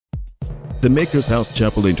The Maker's House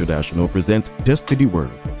Chapel International presents Destiny Word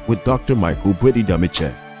with Dr. Boadi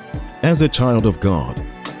Nyamekye. As a child of God,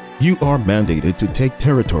 you are mandated to take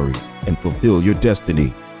territory and fulfill your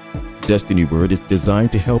destiny. Destiny Word is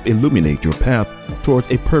designed to help illuminate your path towards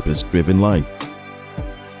a purpose-driven life.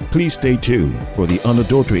 Please stay tuned for the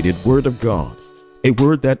unadulterated Word of God, a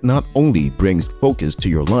word that not only brings focus to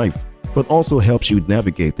your life, but also helps you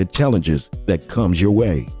navigate the challenges that comes your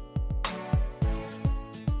way.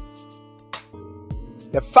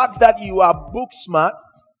 The fact that you are book smart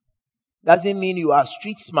doesn't mean you are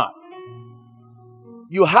street smart.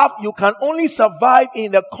 You can only survive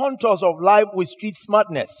in the contours of life with street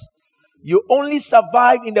smartness. You only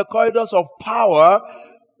survive in the corridors of power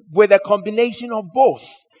with a combination of both.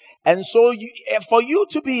 And so for you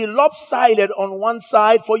to be lopsided on one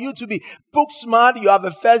side, for you to be book smart, you have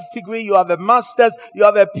a first degree, you have a master's, you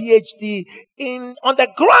have a PhD. On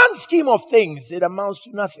the grand scheme of things, it amounts to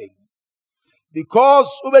nothing. Because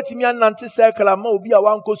ubetimi nante circle ama obi a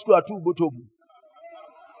wanko school atu botobu.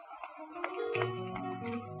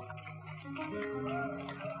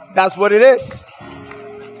 That's what it is.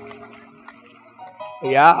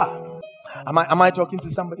 Yeah. Am I talking to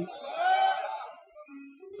somebody?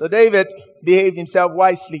 So David behaved himself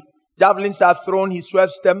wisely. Javelins are thrown, he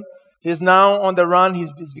swerves them. He's now on the run.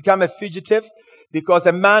 He's become a fugitive because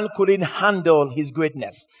a man couldn't handle his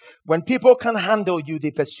greatness. When people can handle you,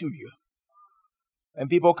 they pursue you. And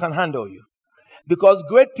people can handle you. Because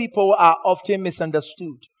great people are often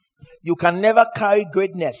misunderstood. You can never carry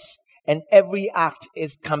greatness, and every act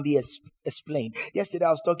can be explained. Yesterday,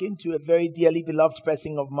 I was talking to a very dearly beloved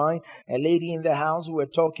person of mine, a lady in the house. We were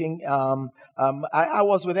talking. I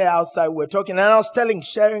was with her outside. We were talking, and I was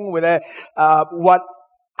sharing with her what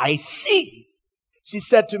I see. She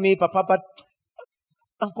said to me, "Papa, but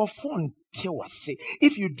Uncle Phone,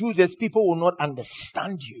 if you do this, people will not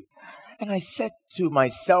understand you." And I said to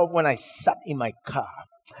myself when I sat in my car,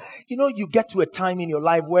 you get to a time in your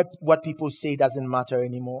life where what people say doesn't matter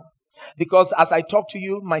anymore. Because as I talk to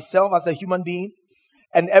you, myself as a human being,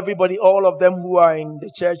 and everybody, all of them who are in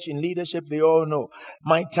the church, in leadership, they all know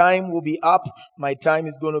my time will be up. My time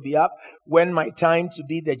is going to be up. When my time to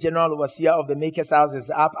be the general overseer of the Maker's House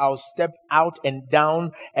is up, I'll step out and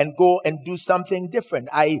down and go and do something different.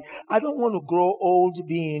 I don't want to grow old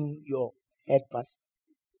being your head pastor.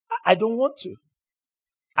 I don't want to.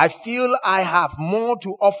 I feel I have more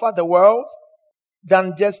to offer the world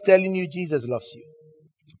than just telling you Jesus loves you.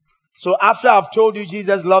 So after I've told you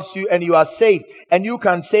Jesus loves you and you are saved, and you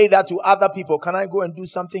can say that to other people, can I go and do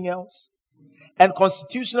something else? And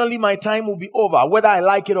constitutionally, my time will be over, whether I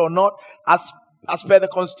like it or not, as per the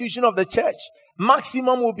constitution of the church.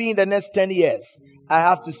 Maximum will be in the next 10 years. I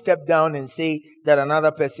have to step down and say that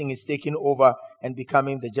another person is taking over and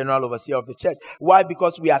becoming the general overseer of the church. Why?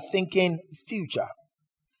 Because we are thinking future.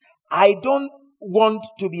 I don't want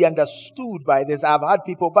to be understood by this. I've had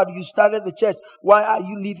people, but you started the church. Why are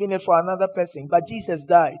you leaving it for another person? But Jesus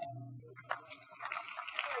died.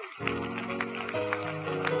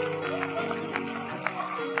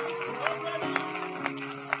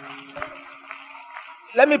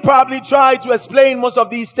 Let me probably try to explain most of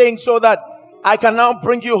these things so that I can now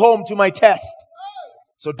bring you home to my test.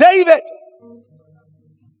 So David,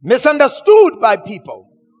 misunderstood by people,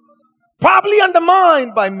 probably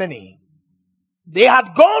undermined by many. They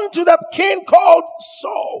had gone to the king called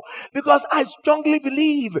Saul, because I strongly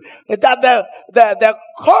believe that the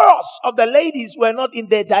chorus of the ladies were not in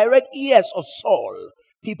the direct ears of Saul.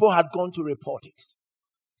 People had gone to report it.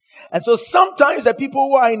 And so sometimes the people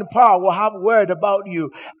who are in power will have word about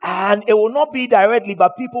you, and it will not be directly,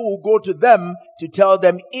 but people will go to them to tell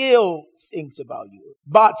them ill things about you,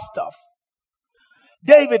 bad stuff.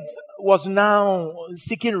 David was now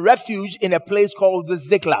seeking refuge in a place called the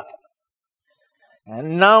Ziklag.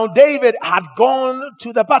 And now David had gone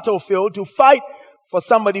to the battlefield to fight for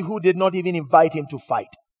somebody who did not even invite him to fight.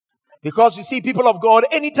 Because you see, people of God,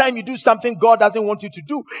 anytime you do something God doesn't want you to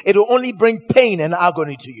do, it will only bring pain and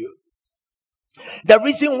agony to you. The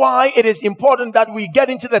reason why it is important that we get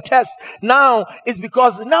into the test now is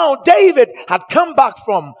because now David had come back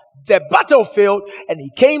from the battlefield and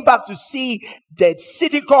he came back to see the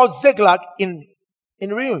city called Ziklag in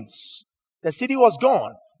ruins. The city was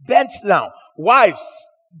gone, burnt down, wives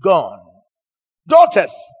gone,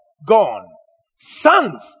 daughters gone,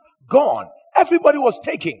 sons gone. Everybody was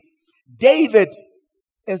taken. David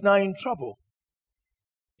is now in trouble.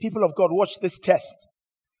 People of God, watch this test.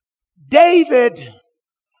 David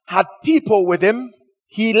had people with him.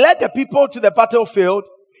 He led the people to the battlefield.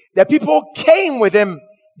 The people came with him.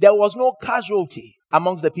 There was no casualty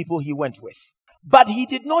amongst the people he went with. But he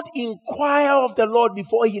did not inquire of the Lord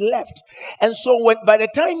before he left. And so by the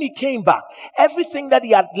time he came back, everything that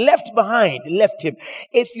he had left behind left him.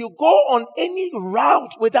 If you go on any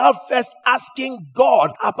route without first asking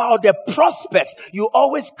God about the prospects, you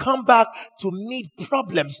always come back to meet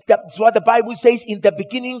problems. That's what the Bible says, in the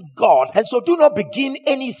beginning, God. And so do not begin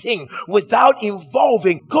anything without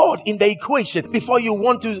involving God in the equation before you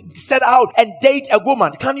want to set out and date a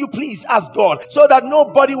woman. Can you please ask God so that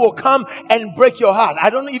nobody will come and break your heart? I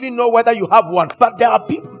don't even know whether you have one, but there are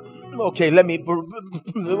people. Okay,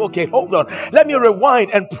 hold on. Let me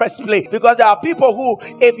rewind and press play, because there are people who,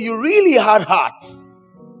 if you really had hearts,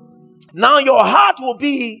 now your heart will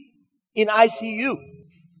be in ICU,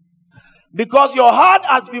 because your heart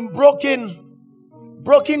has been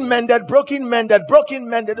mended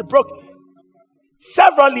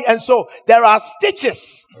severally, and so there are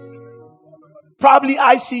stitches, probably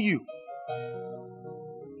ICU.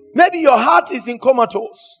 Maybe your heart is in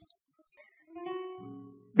comatose.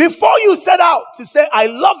 Before you set out to say, I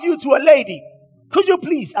love you to a lady, could you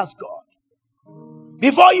please ask God?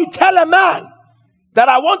 Before you tell a man that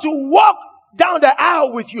I want to walk down the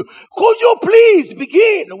aisle with you, could you please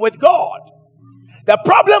begin with God? The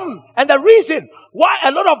problem and the reason why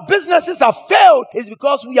a lot of businesses have failed is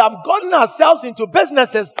because we have gotten ourselves into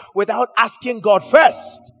businesses without asking God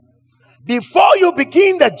first. Before you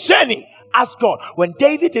begin the journey, ask God. When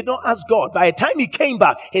David did not ask God, by the time he came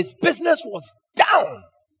back, his business was down.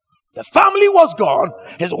 The family was gone.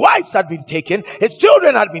 His wives had been taken. His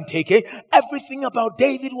children had been taken. Everything about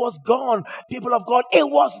David was gone. People of God, it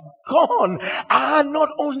was gone. And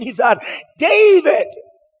not only that, David,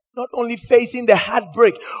 not only facing the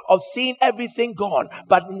heartbreak of seeing everything gone,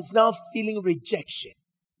 but is now feeling rejection.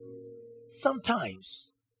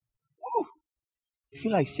 Sometimes, I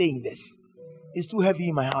feel like saying this. It's too heavy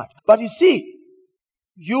in my heart. But you see,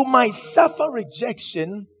 you might suffer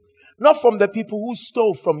rejection not from the people who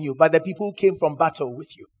stole from you, but the people who came from battle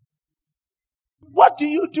with you. What do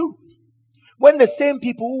you do when the same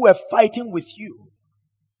people who were fighting with you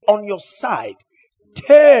on your side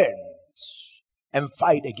turn and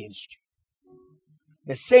fight against you?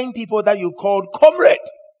 The same people that you called comrade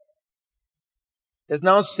is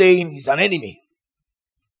now saying he's an enemy.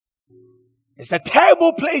 It's a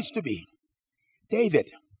terrible place to be. David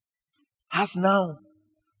has now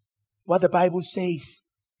what the Bible says,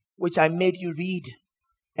 which I made you read,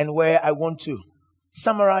 and where I want to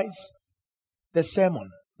summarize the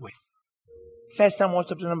sermon with. 1 Samuel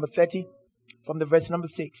chapter number 30, from the verse number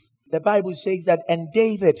 6. The Bible says that, and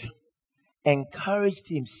David encouraged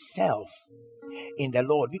himself in the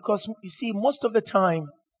Lord. Because you see, most of the time,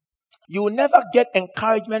 you will never get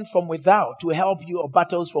encouragement from without to help you, or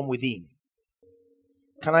battles from within.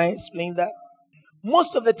 Can I explain that?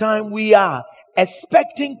 Most of the time, we are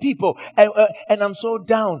expecting people, and I'm so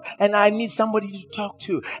down, and I need somebody to talk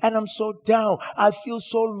to, and I'm so down, I feel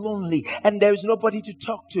so lonely, and there is nobody to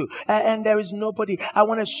talk to, and there is nobody. I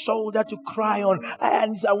want a shoulder to cry on,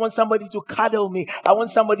 and I want somebody to cuddle me, I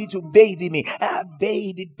want somebody to baby me,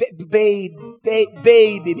 baby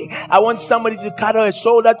me. I want somebody to cuddle, a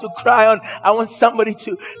shoulder to cry on. I want somebody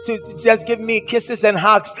to just give me kisses and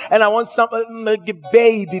hugs, and I want somebody to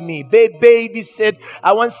baby me, baby sit.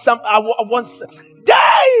 I want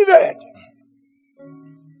David,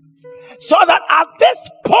 so that at this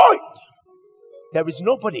point there is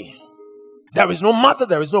nobody, there is no mother,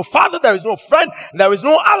 there is no father, there is no friend, there is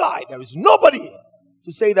no ally, there is nobody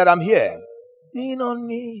to say that I'm here. Lean on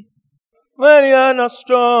me when you're not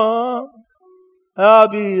strong, I'll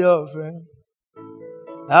be your friend,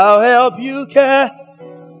 I'll help you care.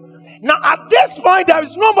 Now at this point there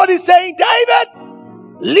is nobody saying, David,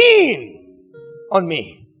 lean on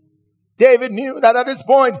me. David knew that at this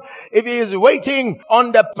point, if he is waiting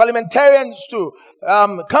on the parliamentarians to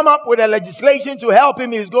come up with a legislation to help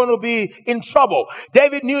him, he's going to be in trouble.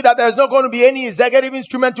 David knew that there's not going to be any executive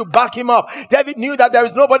instrument to back him up. David knew that there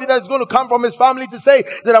is nobody that is going to come from his family to say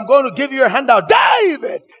that I'm going to give you a handout.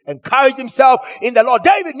 David encouraged himself in the Lord.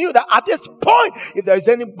 David knew that at this point, if there is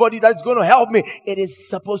anybody that's going to help me, it is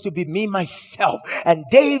supposed to be me, myself. And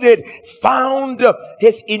David found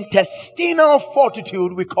his intestinal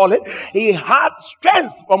fortitude, we call it. He had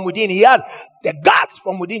strength from within. He had the guts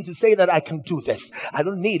from within to say that I can do this. I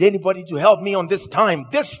don't need anybody to help me on this time.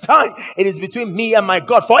 This time, it is between me and my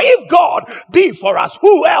God. For if God be for us,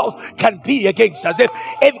 who else can be against us?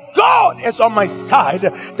 If God is on my side,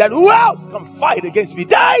 then who else can fight against me?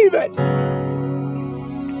 David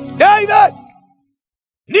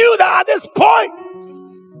knew that at this point,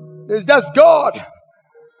 it's just God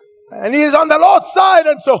And he is on the Lord's side.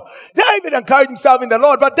 And so David encouraged himself in the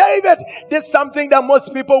Lord. But David did something that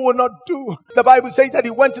most people would not do. The Bible says that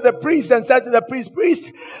he went to the priest and said to the priest,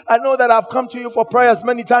 I know that I've come to you for prayers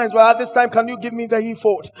many times, but at this time, can you give me the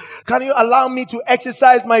ephod? Can you allow me to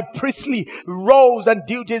exercise my priestly roles and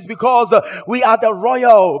duties? Because we are the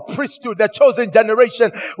royal priesthood, the chosen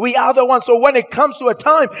generation. We are the ones. So when it comes to a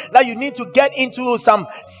time that you need to get into some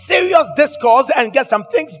serious discourse and get some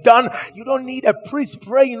things done, you don't need a priest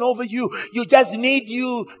praying over you. You just need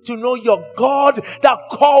you to know your God that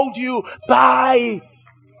called you by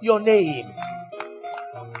your name.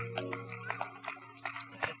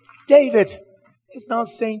 David is now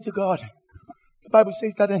saying to God, the Bible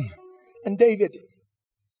says that and David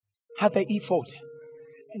had the ephod,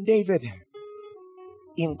 and David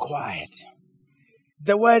inquired.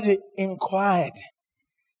 The word inquired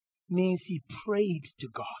means he prayed to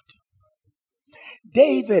God.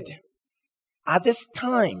 David at this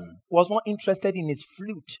time was not interested in his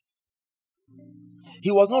flute.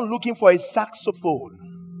 He was not looking for a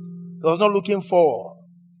saxophone. He was not looking for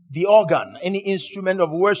the organ, any instrument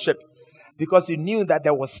of worship, because he knew that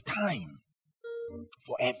there was time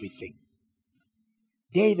for everything.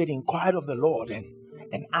 David inquired of the Lord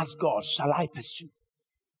and asked God, shall I pursue?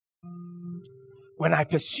 When I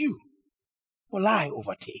pursue, will I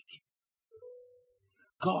overtake?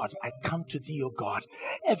 God, I come to thee, O God.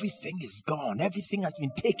 Everything is gone. Everything has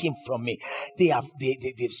been taken from me.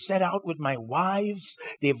 They've set out with my wives.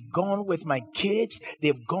 They've gone with my kids.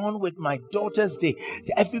 They've gone with my daughters.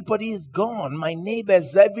 Everybody is gone. My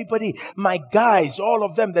neighbors, everybody, my guys, all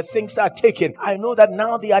of them, the things are taken. I know that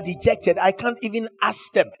now they are dejected. I can't even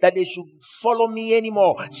ask them that they should follow me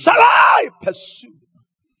anymore. Shall I pursue?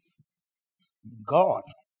 God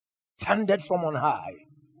thundered from on high,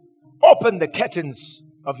 opened the curtains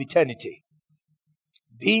of eternity,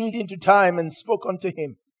 beamed into time and spoke unto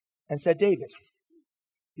him and said, David,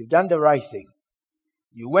 you've done the right thing.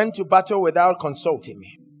 You went to battle without consulting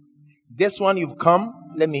me. This one you've come,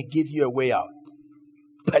 let me give you a way out.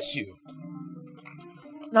 Pursue.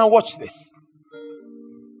 Now watch this.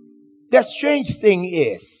 The strange thing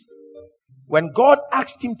is, when God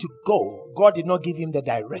asked him to go, God did not give him the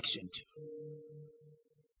direction to.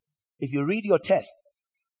 If you read your text,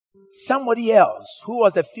 somebody else who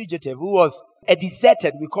was a fugitive, who was a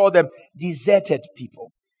deserted, we call them deserted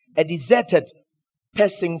people. A deserted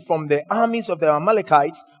person from the armies of the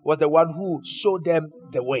Amalekites was the one who showed them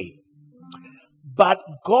the way. But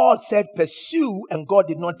God said pursue, and God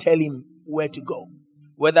did not tell him where to go.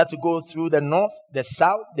 Whether to go through the north, the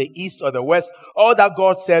south, the east, or the west. All that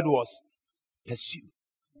God said was pursue.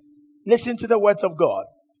 Listen to the words of God.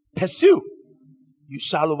 Pursue, you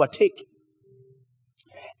shall overtake.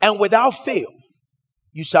 And without fail,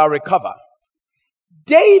 you shall recover.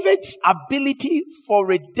 David's ability for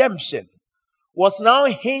redemption was now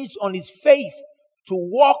hinged on his faith to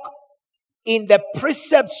walk in the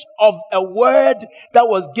precepts of a word that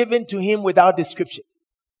was given to him without description.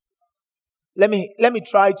 Let me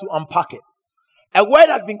try to unpack it. A word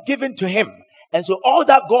had been given to him, and so all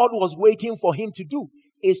that God was waiting for him to do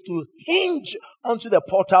is to hinge onto the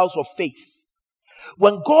portals of faith.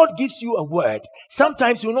 When God gives you a word,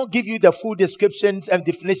 sometimes He will not give you the full descriptions and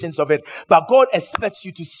definitions of it, but God expects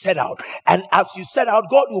you to set out. And as you set out,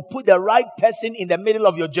 God will put the right person in the middle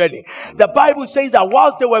of your journey. The Bible says that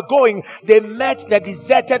whilst they were going, they met the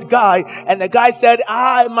deserted guy, and the guy said,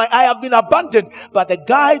 I have been abandoned. But the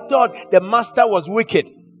guy thought the master was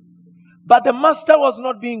wicked. But the master was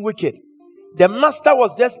not being wicked. The master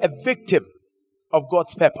was just a victim of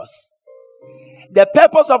God's purpose. The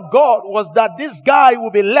purpose of God was that this guy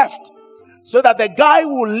will be left so that the guy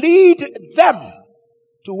will lead them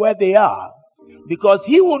to where they are, because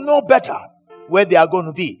he will know better where they are going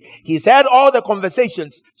to be. He's heard all the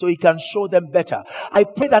conversations, so he can show them better. I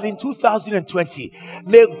pray that in 2020,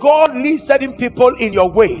 may God leave certain people in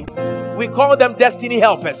your way. We call them destiny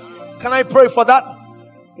helpers. Can I pray for that?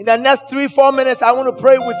 In the next 3-4 minutes, I want to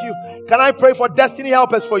pray with you. Can I pray for destiny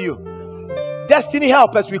helpers for you? Destiny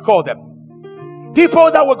helpers, we call them.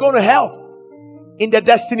 People that we're going to help in the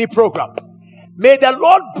destiny program. May the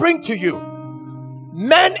Lord bring to you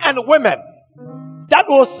men and women that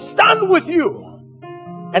will stand with you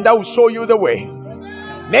and that will show you the way.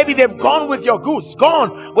 Maybe they've gone with your goods,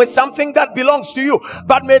 gone with something that belongs to you.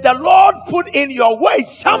 But may the Lord put in your way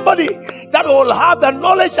somebody that will have the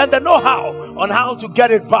knowledge and the know-how on how to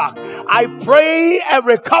get it back. I pray a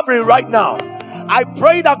recovery right now. I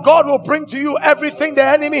pray that God will bring to you everything the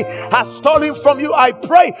enemy has stolen from you. I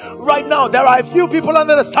pray right now, there are a few people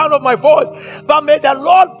under the sound of my voice, but may the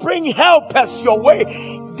Lord bring helpers your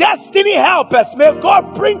way. Destiny helpers, may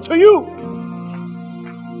God bring to you.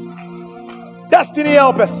 Destiny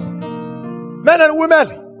helpers. Men and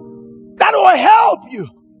women that will help you.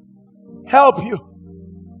 Help you.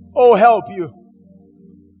 Oh, help you.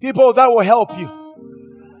 People that will help you.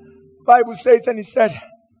 Bible says, and he said,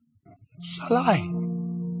 shall I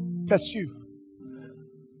pursue?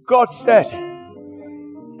 God said,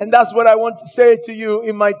 and that's what I want to say to you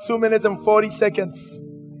in my 2 minutes and 40 seconds.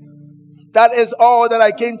 That is all that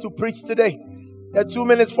I came to preach today. The 2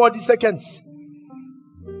 minutes, 40 seconds.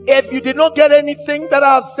 If you did not get anything that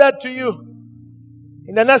I have said to you,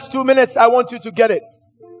 in the next 2 minutes, I want you to get it.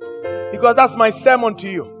 Because that's my sermon to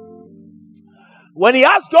you. When he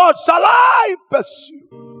asked God, shall I pursue?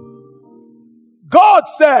 God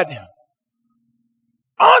said,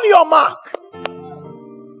 on your mark,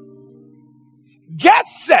 get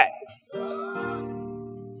set,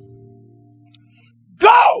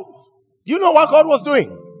 go. You know what God was doing?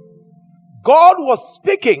 God was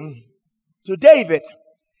speaking to David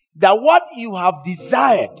that what you have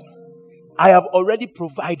desired, I have already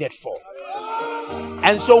provided for.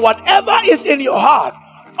 And so whatever is in your heart,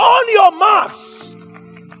 on your marks.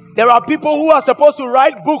 There are people who are supposed to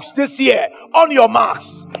write books this year. On your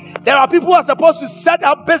marks. There are people who are supposed to set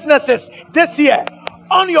up businesses this year.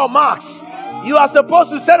 On your marks. You are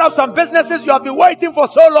supposed to set up some businesses you have been waiting for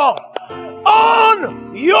so long.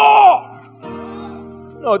 On your...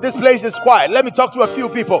 No, this place is quiet. Let me talk to a few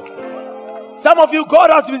people. Some of you, God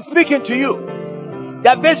has been speaking to you.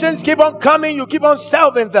 The visions keep on coming. You keep on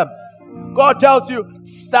shelving them. God tells you,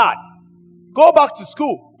 start. Go back to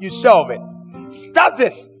school. You shelve it. Start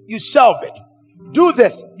this. You shelve it. Do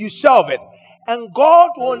this. You shelve it. And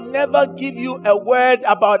God will never give you a word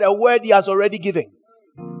about a word he has already given.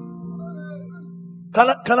 Can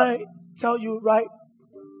I tell you right?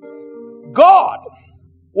 God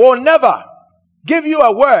will never give you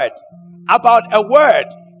a word about a word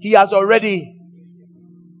he has already.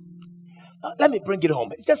 Let me bring it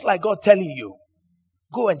home. It's just like God telling you,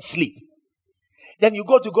 go and sleep. Then you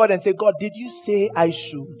go to God and say, God, did you say I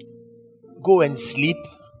should go and sleep?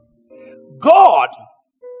 God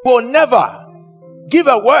will never give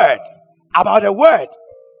a word about a word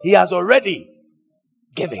he has already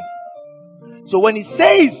given. So when he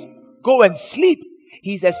says, go and sleep,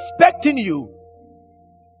 he's expecting you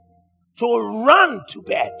to run to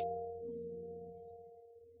bed.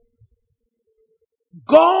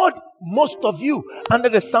 God, most of you, under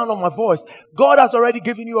the sound of my voice, God has already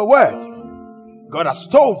given you a word. God has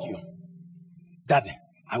told you that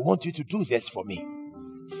I want you to do this for me.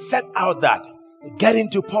 Set out that. Get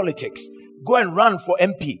into politics. Go and run for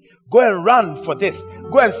MP. Go and run for this.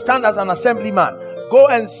 Go and stand as an assemblyman. Go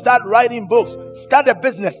and start writing books. Start a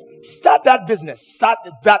business. Start that business. Start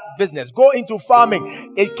that business. Go into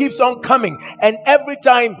farming. It keeps on coming. And every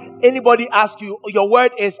time anybody asks you, your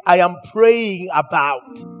word is, I am praying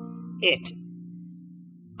about it.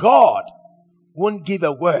 God won't give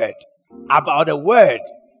a word about a word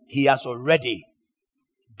he has already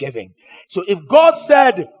given. So if God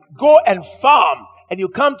said, go and farm, and you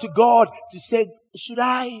come to God to say, should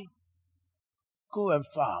I go and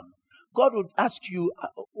farm? God would ask you,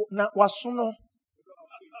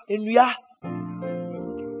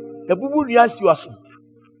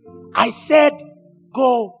 I said,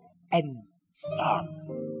 go and farm.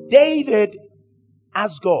 David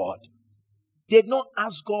asked God, did not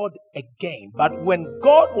ask God again. But when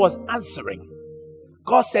God was answering,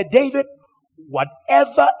 God said, David,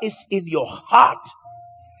 whatever is in your heart.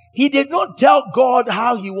 He did not tell God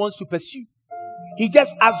how he wants to pursue. He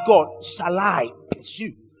just asked God, shall I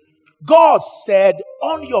pursue? God said,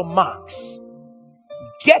 on your marks,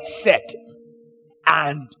 get set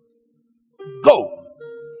and go.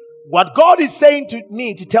 What God is saying to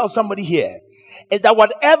me to tell somebody here is that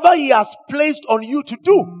whatever he has placed on you to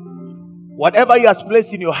do, whatever he has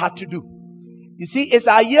placed in your heart to do. You see, it's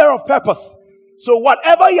a year of purpose. So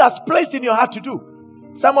whatever he has placed in your heart to do,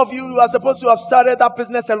 some of you are supposed to have started that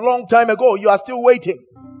business a long time ago. You are still waiting.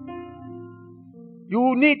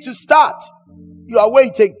 You need to start. You are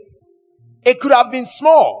waiting. It could have been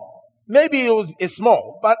small. Maybe it's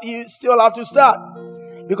small, but you still have to start.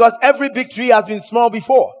 Because every big tree has been small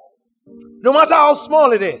before. No matter how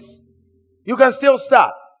small it is, you can still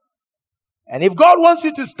start. And if God wants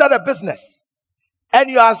you to start a business, and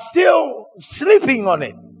you are still sleeping on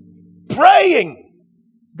it, praying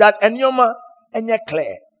that enyoma enye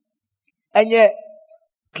clear, enyoma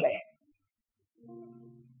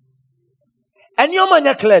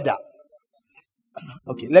enye clear that.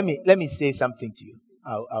 Okay, let me say something to you.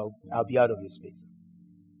 I'll be out of your space.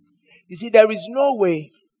 You see, there is no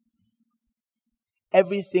way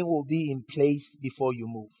everything will be in place before you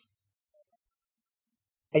move.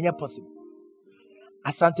 Enye possible.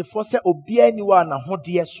 Asante for se obia ni wa na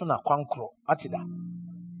hode so na kwankro. Atida.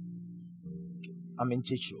 Amen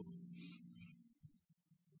chicho.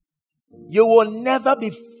 You will never be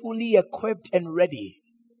fully equipped and ready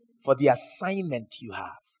for the assignment you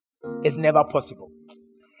have. It's never possible.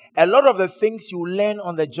 A lot of the things you learn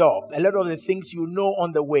on the job, a lot of the things you know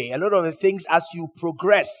on the way, a lot of the things as you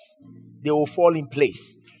progress, they will fall in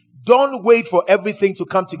place. Don't wait for everything to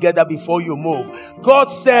come together before you move. God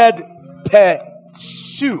said,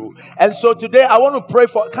 pursue. And so today I want to pray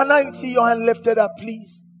for, can I see your hand lifted up,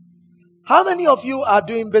 please? How many of you are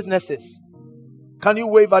doing businesses? Can you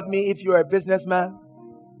wave at me if you're a businessman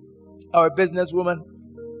or a businesswoman?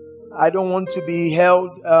 I don't want to be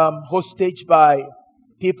held hostage by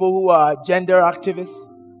people who are gender activists.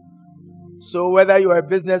 So whether you're a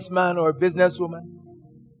businessman or a businesswoman,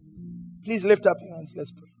 please lift up your hands.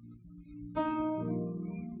 Let's pray.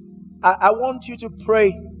 I want you to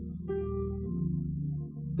pray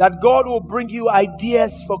that God will bring you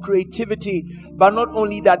ideas for creativity, but not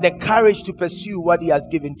only that, the courage to pursue what He has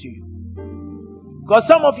given to you. Because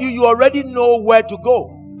some of you already know where to go,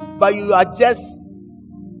 but you are just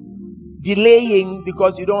delaying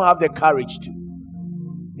because you don't have the courage to.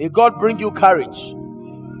 May God bring you courage.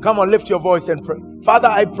 Come on, lift your voice and pray. Father,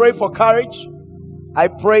 I pray for courage. I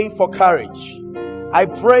pray for courage. I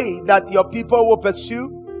pray that your people will pursue,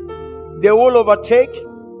 they will overtake,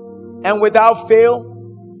 and without fail,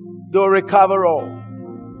 they will recover all.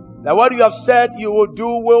 That what you have said you will do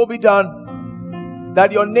will be done.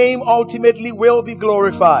 That your name ultimately will be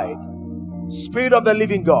glorified. Spirit of the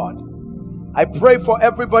living God, I pray for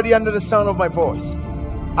everybody under the sound of my voice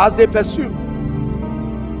as they pursue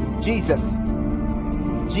Jesus,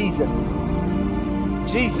 Jesus,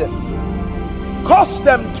 Jesus. Cause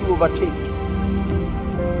them to overtake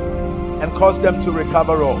and cause them to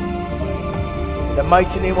recover all. In the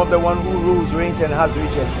mighty name of the one who rules, reigns, and has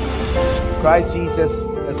regency, Christ Jesus,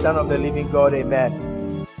 the Son of the living God. Amen.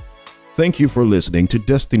 Thank you for listening to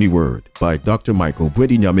Destiny Word by Dr.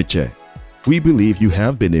 Boadi Nyamekye. We believe you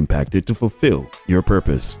have been impacted to fulfill your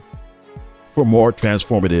purpose. For more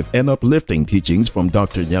transformative and uplifting teachings from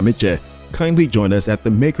Dr. Nyamekye, kindly join us at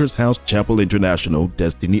the Maker's House Chapel International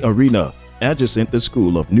Destiny Arena, adjacent the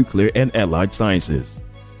School of Nuclear and Allied Sciences.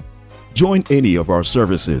 Join any of our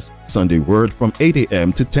services, Sunday Word from 8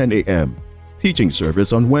 a.m. to 10 a.m., teaching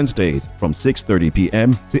service on Wednesdays from 6:30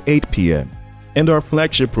 p.m. to 8 p.m., and our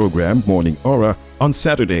flagship program, Morning Aura, on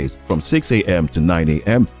Saturdays from 6 a.m. to 9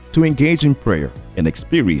 a.m. to engage in prayer and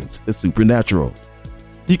experience the supernatural.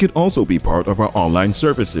 You can also be part of our online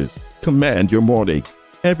services, Command Your Morning,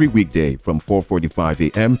 every weekday from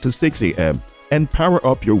 4:45 a.m. to 6 a.m., and Power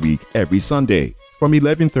Up Your Week every Sunday from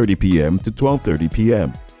 11:30 p.m. to 12:30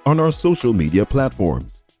 p.m. on our social media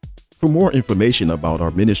platforms. For more information about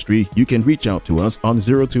our ministry, you can reach out to us on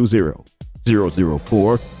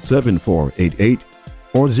 020-004-7488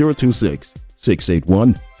 or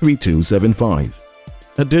 026-681-3275.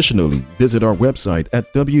 Additionally, visit our website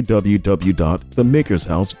at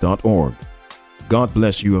www.themakershouse.org. God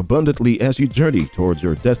bless you abundantly as you journey towards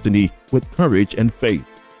your destiny with courage and faith.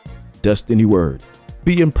 Destiny Word.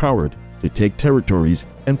 Be empowered to take territories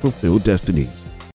and fulfill destinies.